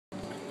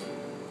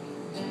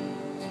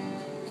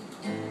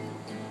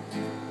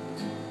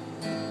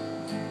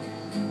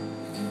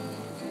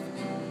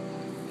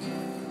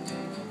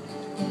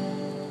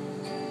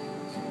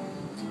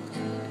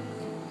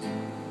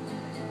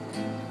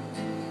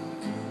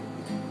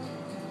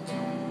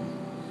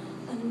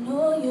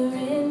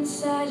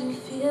inside you're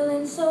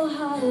feeling so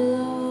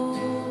hollow,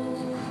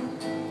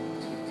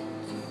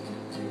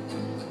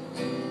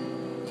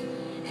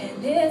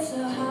 and it's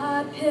a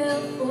hard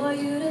pill for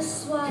you to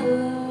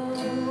swallow.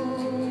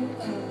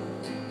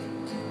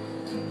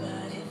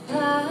 But if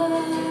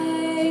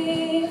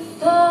I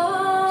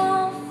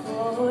fall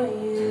for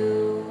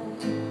you,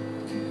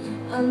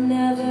 I'll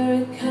never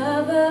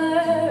recover.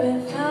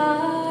 If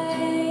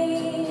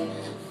I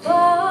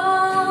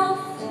fall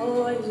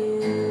for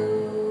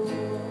you,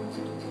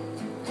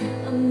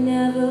 I'll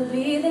never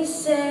be the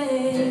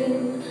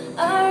same.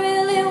 I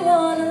really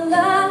wanna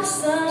love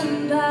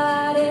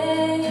somebody.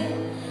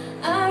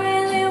 I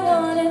really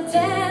wanna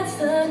dance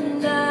the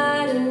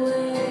night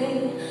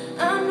away.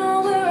 I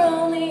know we're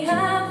only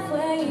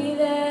halfway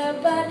there,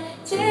 but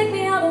take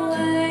me all the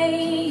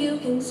way. You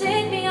can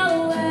take me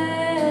all the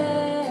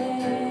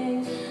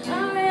way.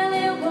 I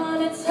really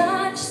wanna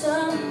touch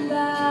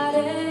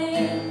somebody.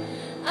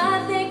 I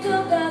think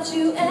about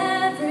you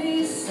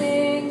every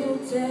single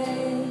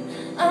day.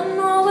 I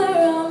know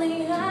we're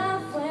only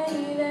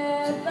halfway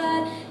there,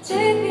 but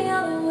take me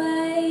all the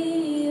way.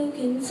 You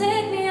can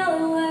take me all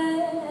the way.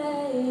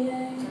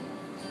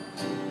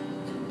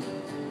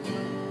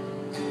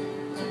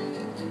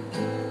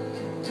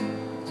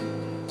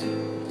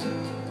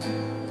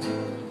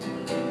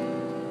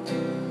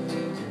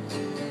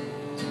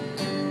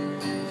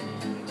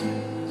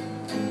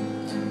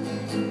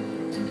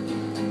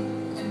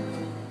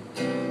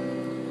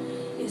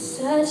 It's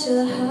such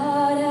a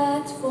hard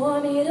act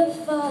for me to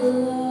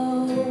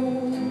follow.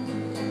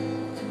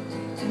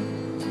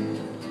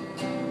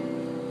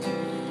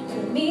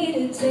 For me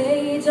to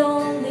take